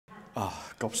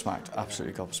Oh, gobsmacked,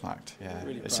 absolutely gobsmacked. Yeah,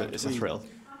 Really it's proud. a thrill.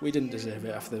 We didn't deserve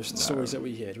it after those stories that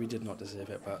we heard. We did not deserve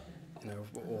it, but we're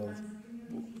all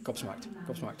gobsmacked.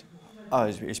 Gobsmacked. Oh,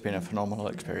 it's been a phenomenal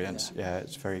experience. Yeah,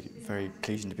 it's very, very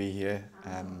pleasing to be here.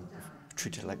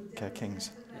 Treated like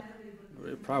kings. Yeah.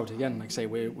 We're proud again. Like I say,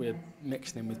 we're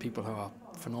mixing in with people who are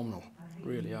phenomenal.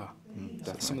 Really are.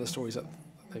 Some of the stories that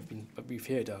we've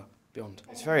heard are beyond.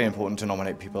 It's very important to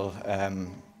nominate people.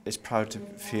 It's proud to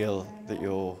feel that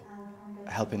you're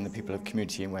helping the people of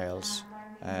community in Wales.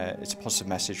 It's a positive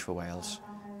message for Wales,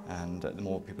 and the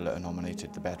more people that are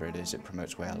nominated, the better it is. It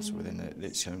promotes Wales within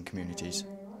its own communities.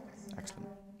 Excellent.